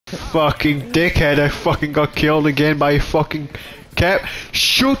Fucking dickhead, I fucking got killed again by a fucking cat.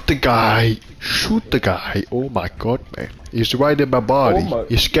 Shoot the guy! Shoot the guy! Oh my god, man. He's right in my body.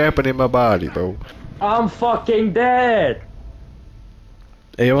 He's camping in my body, bro. I'm fucking dead!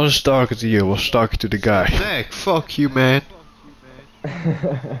 Hey, I wasn't talking to you, I was talking to the guy. Nick, fuck you, man.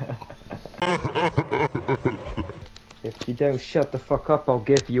 If you don't shut the fuck up, I'll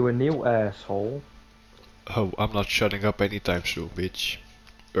give you a new asshole. Oh, I'm not shutting up anytime soon, bitch.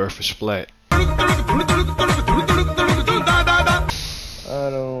 Earth is flat. I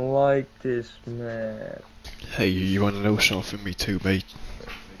don't like this, man. Hey, you wanna know something? Me too, mate.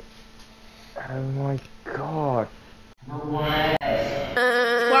 Oh my god. Why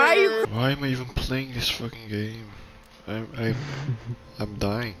am I even playing this fucking game? I'm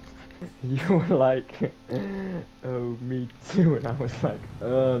dying. You were like, oh, me too, and I was like,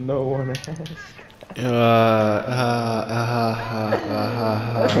 no one asked.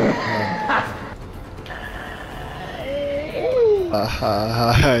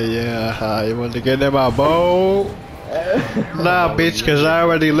 Yeah, you want to get in my boat? Nah, bitch, cause I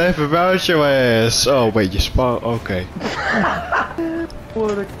already left without your ass. Oh, wait, you spawned? Okay.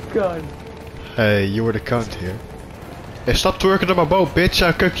 What a cunt. Hey, you were the cunt here. Hey, stop twerking on my boat, bitch,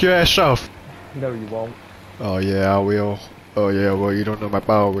 I'll cook your ass off. No, you won't. Oh, yeah, I will. Oh, yeah, well, you don't know my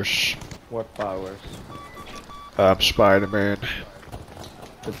powers. What powers? I'm Spider-Man.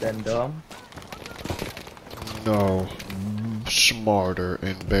 But then dumb? No. Smarter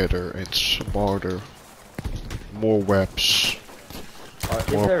and better and smarter. More webs.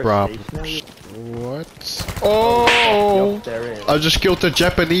 More problems. What? Oh! I just killed a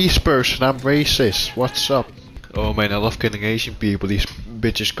Japanese person. I'm racist. What's up? Oh man, I love killing Asian people. These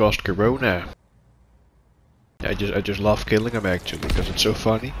bitches caused Corona. I just love killing them actually because it's so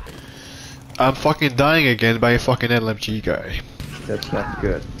funny. I'm fucking dying again by a fucking LMG guy. That's not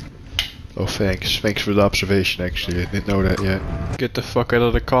good. Oh thanks. Thanks for the observation actually. I didn't know that yet. Get the fuck out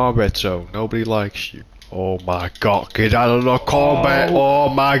of the combat zone. Nobody likes you. Oh my god, get out of the combat! Oh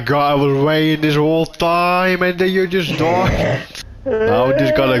my god, I was waiting this whole time and then you just died. Now I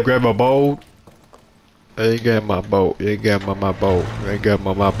just gotta grab a boat. You ain't getting my boat, you ain't getting my boat, you ain't getting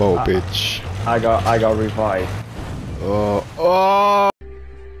my boat, bitch. I got revived. Oh.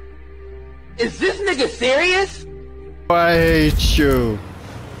 Is this nigga serious? I hate you.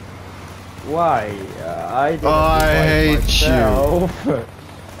 Why? I hate myself. you.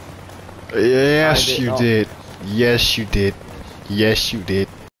 Yes, you did. Yes, you did. Yes, you did.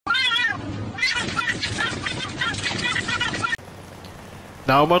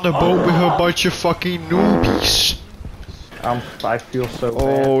 Now I'm on the boat with a bunch of fucking newbies. I feel so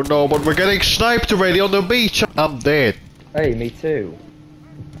bad. Oh no, but we're getting sniped already on the beach. I'm dead. Hey, me too.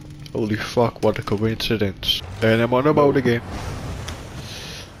 Holy fuck, what a coincidence. And I'm on the boat again.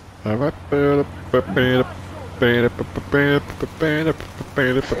 Alright. Hey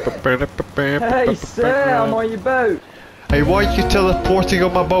sir, I'm on your boat. Hey, why are you teleporting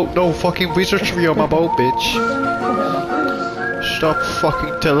on my boat? No fucking wizardry on my boat, bitch. Stop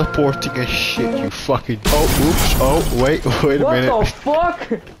fucking teleporting and shit, you fucking. Oh, oops. Oh, wait a minute. What the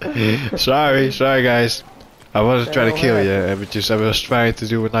fuck? sorry guys. I wasn't trying to kill you. I was trying to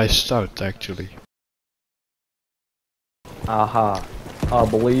do a nice stunt, actually. Aha. I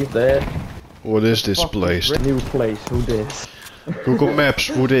believe that. What is this place? New place, who this? Google Maps,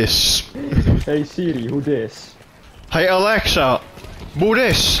 who this? Hey Siri, who this? Hey Alexa, who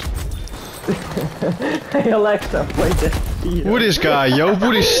this? Hey Alexa, play that. Who this guy, yo?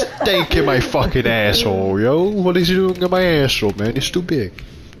 Who this steak in my fucking asshole, yo? What is he doing in my asshole, man? It's too big.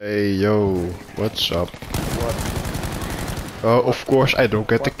 Hey, yo, what's up? What? Oh, of course I don't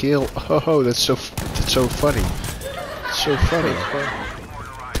get the kill. Oh, that's so funny. It's so funny.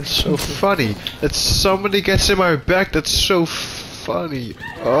 It's so funny that somebody gets in my back. That's so funny.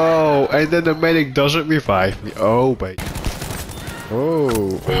 Oh, and then the medic doesn't revive me. Oh, wait.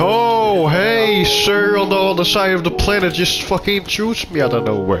 Oh, hey, sir, on the other side of the planet, just fucking shoots me out of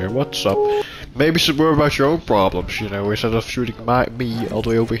nowhere. What's up? Maybe some more about your own problems, you know, instead of shooting me all the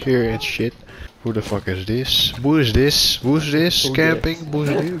way over here and shit. Who the fuck is this? Who is this? Who's this? Camping? Who's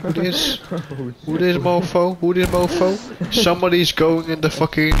this? Who this mofo? Who this mofo? Somebody's going in the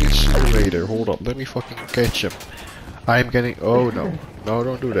fucking incinerator. Hold up, let me fucking catch him. I'm getting. Oh no. No,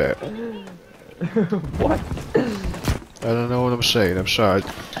 don't do that. What? I don't know what I'm saying, I'm sorry.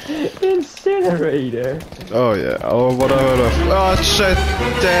 Incinerator? Oh yeah, oh whatever. Oh, it's a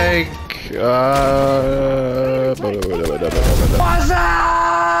tank! What's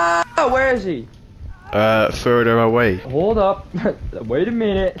up? Where is he? Further away. Hold up. Wait a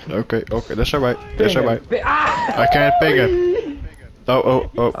minute. Okay, that's alright. That's alright. Ah! I can't ping him.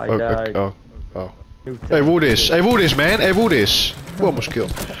 I died. Oh. Hey, who this? Hey, who this, man? Hey, who this? Who almost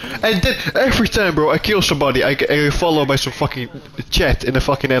killed? And then every time, bro, I kill somebody, I get followed by some fucking chat in a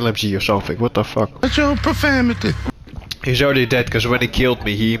fucking LMG or something. What the fuck? That's your profanity. He's already dead, because when he killed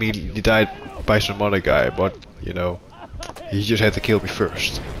me, he immediately died by some other guy, but, you know, he just had to kill me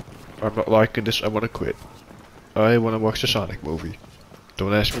first. I'm not liking this, I wanna quit. I wanna watch the Sonic movie.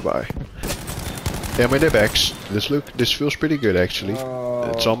 Don't ask me why. Yeah, my backs. This feels pretty good actually.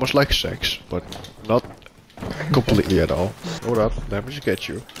 It's almost like sex, but not completely at all. Hold up, let me just get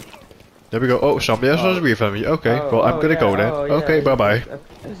you. There we go. Oh, somebody else wants to be from me. Okay, well I'm gonna go then. Okay, bye bye.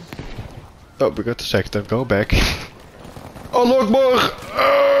 Oh, we got the second. Go back. Oh, look,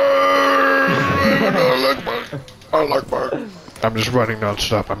 Oh, look, I'm just running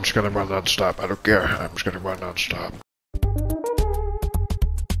non-stop. I'm just gonna run non-stop. I don't care. I'm just gonna run non-stop.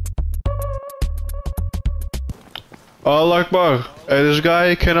 Oh, Akbar. Hey, this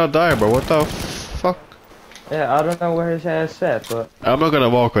guy cannot die, bro. What the fuck? Yeah, I don't know where his ass at, but... I'm not gonna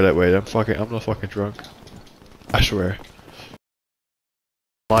walk that way. I'm not fucking drunk. I swear.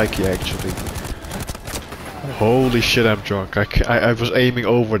 Mikey, actually. Holy shit, I'm drunk. I was aiming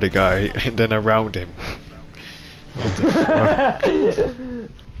over the guy, and then around him. What the fuck?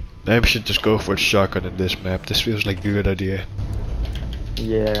 Maybe we should just go for a shotgun in this map. This feels like a good idea.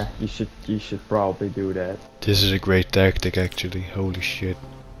 Yeah, you should probably do that. This is a great tactic actually, holy shit.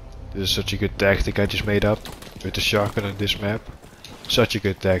 This is such a good tactic I just made up with the shotgun on this map. Such a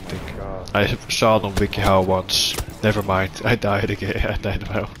good tactic. God. I saw it on WikiHow once. Never mind, I died again. I died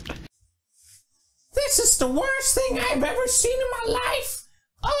now. This is the worst thing I've ever seen in my life!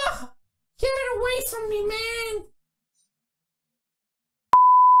 Ugh! Get it away from me, man!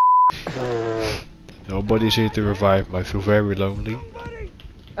 Nobody's here to revive me, I feel very lonely.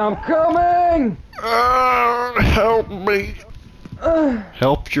 I'm coming! Help me!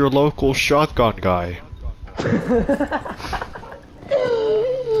 Help your local shotgun guy.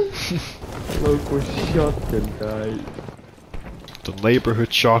 Local shotgun guy. The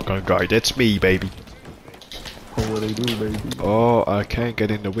neighborhood shotgun guy, that's me, baby. Oh, what I do, baby? Oh, I can't get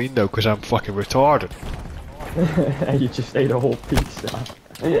in the window because I'm fucking retarded. You just ate a whole pizza.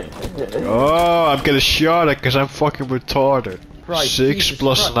 Oh, I'm getting shot at because I'm fucking retarded. Christ, 6 Jesus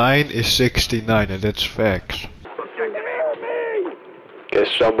plus Christ. 9 is 69, and that's facts. Can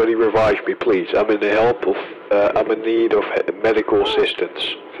somebody revive me, please? I'm in I'm in need of medical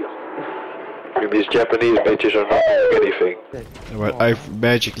assistance. These Japanese bitches are not doing anything. Alright, I've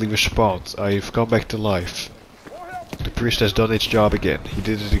magically respawned. I've come back to life. The priest has done its job again. He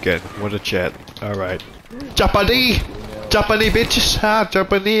did it again. What a chat. Alright. Japanese! Japanese bitches!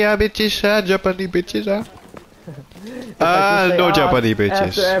 Japanese bitches! Japanese bitches! No Japanese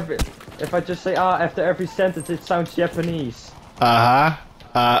bitches. If I just say after every sentence, it sounds Japanese.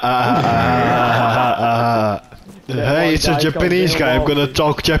 Hey, it's a Japanese guy. I'm gonna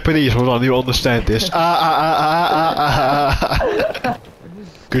talk Japanese. Hold on, you understand this?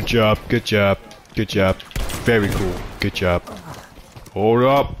 Good job, good job, good job. Very cool. Good job. Hold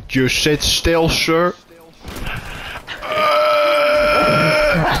up. Just sit still, sir.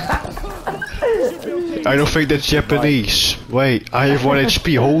 I don't think that's Japanese. Wait, I have 1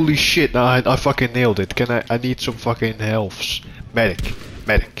 HP. Holy shit! Now I fucking nailed it. I need some fucking healths. Medic.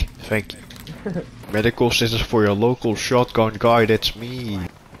 Thank you. Medical assistance for your local shotgun guy. That's me.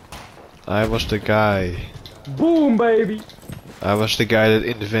 I was the guy. Boom, baby. I was the guy that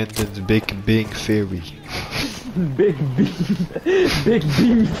invented the Big Bang Theory. Big beam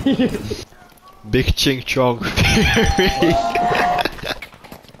theory. Big Ching Chong Theory.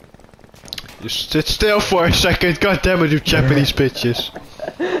 Just sit still for a second. God damn it, you Japanese bitches.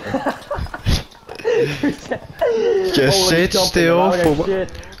 Just sit still for.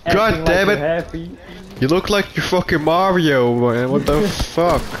 God damn it! You look like you fucking Mario, man. What the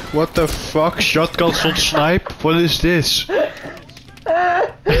fuck? What the fuck? Shotguns don't snipe? What is this?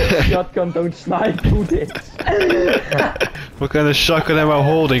 Shotgun don't snipe, do this. What kind of shotgun am I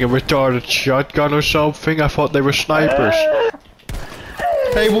holding? A retarded shotgun or something? I thought they were snipers.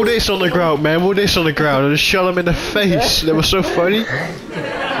 Hey, what is on the ground, man? What is on the ground? I just shot him in the face. That was so funny.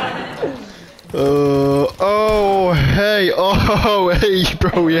 Oh, hey,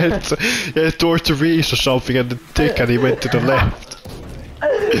 bro, he had tortoise or something at the tick and he went to the left.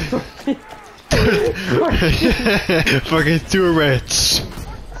 Fucking Tourette's.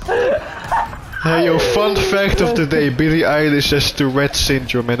 Hey, yo, fun fact of the day, Billie Eilish has Tourette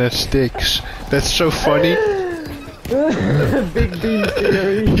syndrome and it sticks. That's so funny. Big beam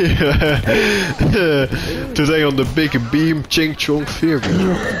theory. Yeah. Today on the Big Beam Ching Chong Theory.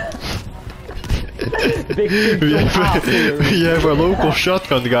 Big Ching Chong Ah player. We have a local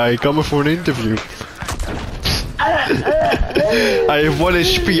shotgun guy coming for an interview. I have 1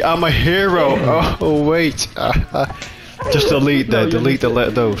 HP, I'm a hero. Oh wait. Just delete that, delete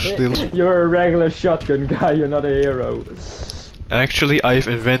those. You're a regular shotgun guy, you're not a hero. Actually, I've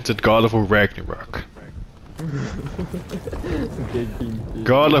invented God of War Ragnarok.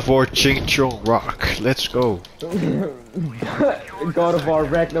 God of War Ching Chong Rock. Let's go. God of War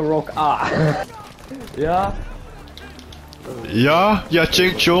Ragnarok Ah. Yeah? Ja,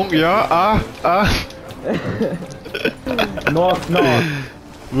 Ching Chong, ja, Knock, knock.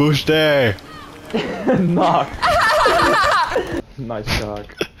 Who's there? Knock. Nice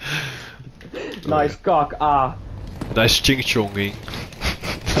cock. Nice cock, ah. Nice Ching Chonging.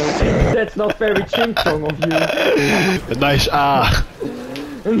 That's not very Ching Chong of you. A nice ah.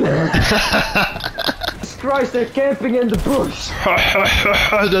 Jesus Christ, they're camping in the bush.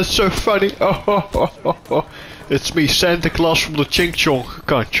 That's so funny. It's me, Santa Claus from the Ching Chong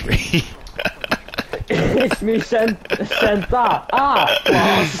country. It's me, Santa. Ah,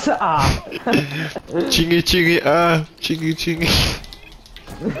 Claus. Ah. Chingy chingy ah, chingy chingy.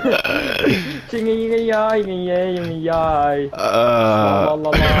 Chingy yay, yay. La la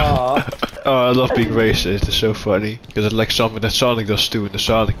la. Oh, I love being racist. It's so funny because it's like something that Sonic does too in the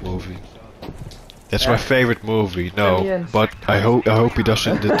Sonic movie. That's my favorite movie. No, but I hope he does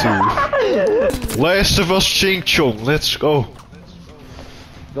in the 2. Last of Us Ching Chong. Let's go.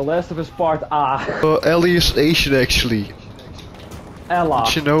 The Last of Us Part A. Ellie is Asian actually. Ella.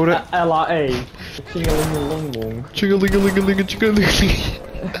 Did you know that? Ella A. Chingalingalong. Chingalingalingaling, chingalingaling.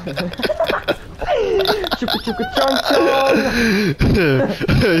 Chuka chuka chong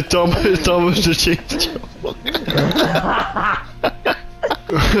chong. Thomas the Ching Chong.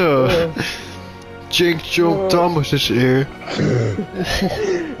 Ching Chong Thomas is here.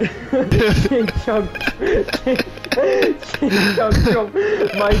 Ching chong. Ching chong chong.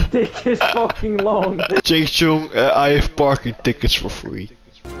 My dick is fucking long. Ching Chong, I have parking tickets for free.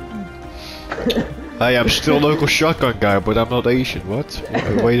 I am still local shotgun guy, but I'm not Asian. What?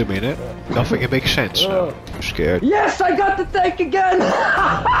 Wait a minute. Nothing makes sense now. I'm scared. Yes, I got the tank again.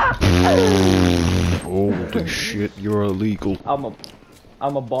 Holy shit, you're illegal.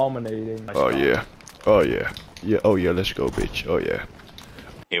 I'm abominating. Oh yeah. Oh yeah. Yeah, oh yeah, let's go bitch. Oh yeah.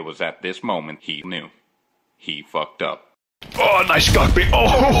 It was at this moment he knew. He fucked up. Oh, nice cockpit.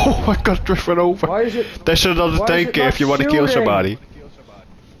 Oh, I got driven over. Why is it? There's another tank here if you want to kill somebody.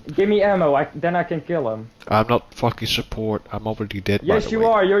 Give me ammo, then I can kill him. I'm not fucking support. I'm already dead. Yes, by the you way.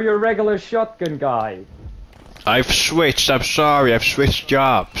 are. You're your regular shotgun guy. I've switched. I'm sorry. I've switched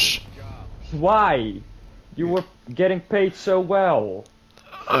jobs. Why? You were getting paid so well.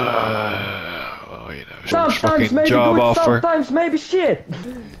 Oh, you know, some Sometimes fucking maybe job good, offer. sometimes maybe shit.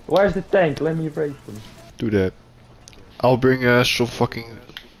 Where's the tank? Let me raise them. Do that. I'll bring some fucking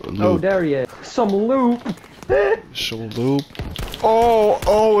loop. Oh, there he is. Some loop. Some loop.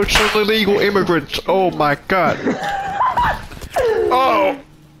 Oh, it's an illegal immigrant. Oh my god. Oh.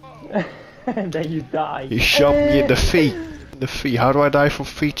 And then you die. He shot me in the feet. The feet. How do I die from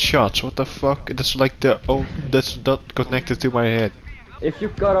feet shots? What the fuck? That's like the that's not connected to my head. If you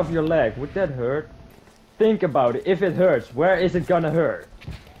cut off your leg, would that hurt? Think about it. If it hurts, where is it gonna hurt?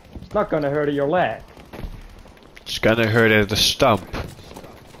 It's not gonna hurt your leg. It's gonna hurt at the stump.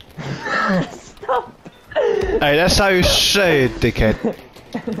 Stop. Hey, that's how you say it, dickhead.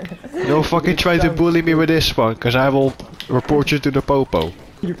 Don't fucking try to bully me with this one, cause I will report you to the popo.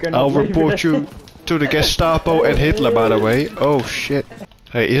 I'll report you to the Gestapo and Hitler, by the way. Oh shit.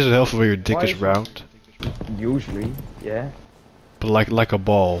 Hey, is it helpful when your dick is round? Usually, yeah. But like a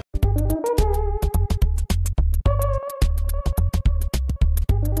ball.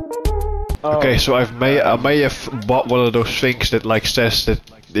 Okay, so I may have bought one of those things that like says that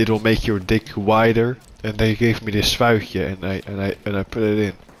it will make your dick wider, and they gave me this spuitje, and I put it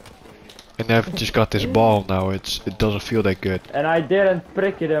in, and I've just got this ball now. It doesn't feel that good. And I didn't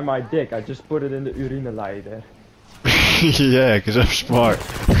prick it in my dick. I just put it in the urineleider. Yeah, cause I'm smart.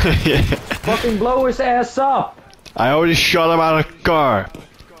 Yeah. Fucking blow his ass up. I already shot him out of the car,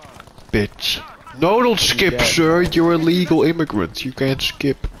 bitch. No, don't skip, sir. You're a legal immigrant. You can't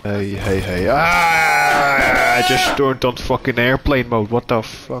skip. Hey. Ah! I just turned on fucking airplane mode. What the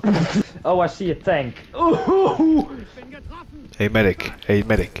fuck? Oh, I see a tank. Ooh. Hey medic.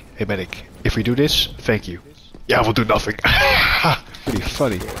 If we do this, thank you. Yeah, we'll do nothing. Pretty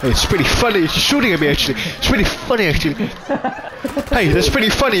funny. Hey, it's pretty funny. It's shooting at me actually. It's pretty funny actually. Hey, that's pretty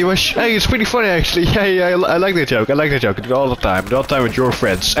funny. Hey, it's pretty funny actually. Hey, I like that joke. I like that joke. I do it all the time. Do it all the time with your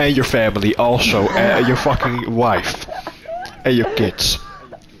friends and your family also. And your fucking wife. And your kids.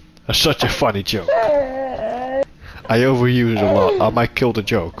 That's such a funny joke. I overuse a lot. I might kill the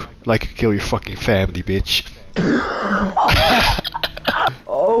joke. Like I kill your fucking family, bitch.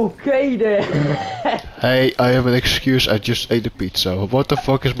 Okay then. Hey, I have an excuse. I just ate a pizza. What the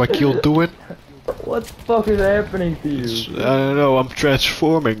fuck is my kill doing? What the fuck is happening to you? I don't know. I'm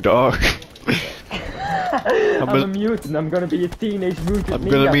transforming, dog. I'm a mutant. I'm gonna be a teenage mutant. I'm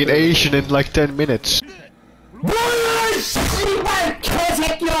gonna be an Asian in like 10 minutes.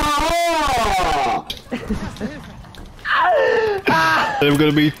 I'm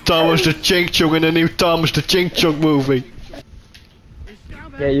gonna be Thomas the Chink Chong in the new Thomas the Chink Chong movie.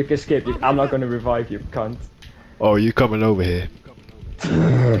 Yeah, you can skip it. I'm not gonna revive you, cunt. Oh, you coming over here?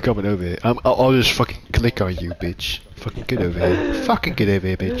 You coming over here? I'll just fucking click on you, bitch. Fucking get over here. Fucking get over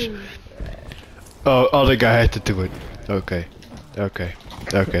here, bitch. Oh, other guy had to do it. Okay. Okay.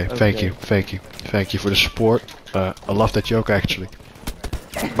 Okay. Thank you. Thank you. Thank you for the support. I love that joke actually.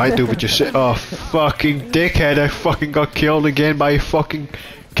 Might do what you say. Oh, fucking dickhead! I fucking got killed again by a fucking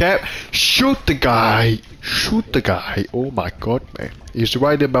cat. Shoot the guy! Shoot the guy! Oh my god, man. He's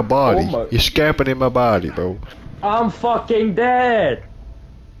right in my body. He's camping in my body, bro. I'm fucking dead!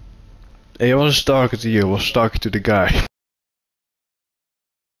 Hey, I wasn't talking to you, I was talking to the guy.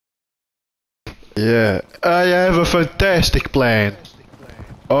 Yeah, I have a fantastic plan.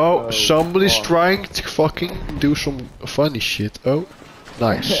 Oh, somebody's trying to fucking do some funny shit. Oh,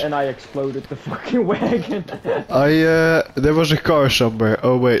 nice. And I exploded the fucking wagon. There was a car somewhere.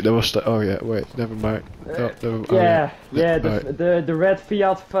 Oh wait, there was the. Oh yeah, wait, never mind. Oh, never mind. Yeah, the red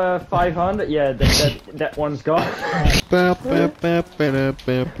Fiat 500. Yeah, that one's gone. I've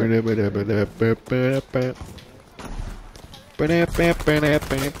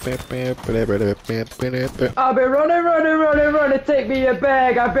been running, take me a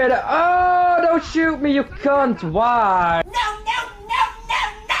bag, I better— oh, don't shoot me, you cunt, why? No,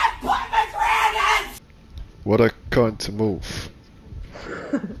 pomegranate! What a cunt move.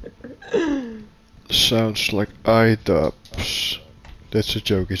 Sounds like iDubbbz. That's a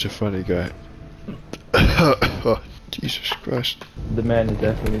joke, he's a funny guy. Oh, Jesus Christ. The man is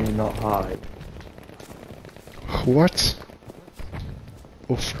definitely not high. What?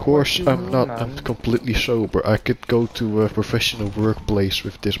 Of course I'm not, I'm completely sober. I could go to a professional workplace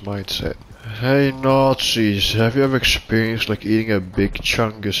with this mindset. Hey Nazis, have you ever experienced like eating a big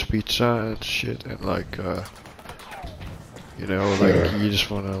chungus pizza and shit and like you know, like you just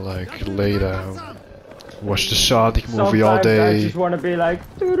wanna like lay down, watch the Sonic movie all day. I just wanna be like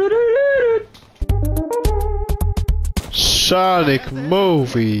Sonic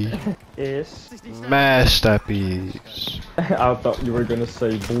movie is masterpiece. I thought you were gonna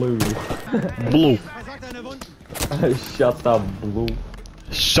say blue. Blue. Shut up, blue.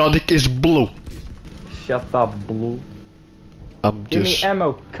 Sonic is blue. Shut up, blue. Give me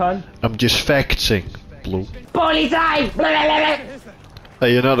ammo, cunt. I'm just factsing, blue. Polizei!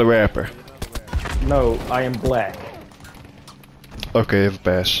 Hey, you're not a rapper. No, I am black. Okay, have a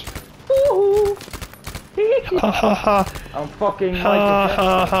pass. I'm fucking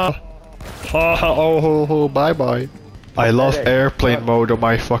oh, bye bye. I love airplane mode on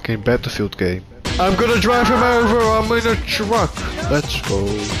my fucking Battlefield game. I'm gonna drive him over, I'm in a truck. Let's go.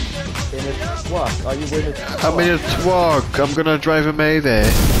 In a truck? Are you in a truck? I'm in a truck, I'm gonna drive him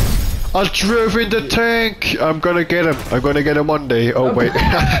there. I drove in the tank! I'm gonna get him. I'm gonna get him one day. Oh wait.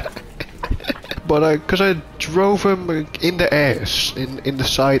 But cause I drove him in the ass. In the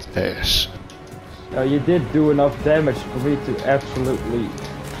side ass. You did do enough damage for me to absolutely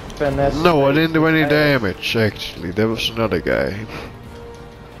finesse. No, I didn't do any damage actually. There was another guy.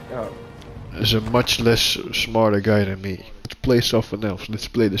 Oh. There's a much less smarter guy than me. Let's play something else. Let's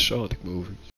play the Sonic movie.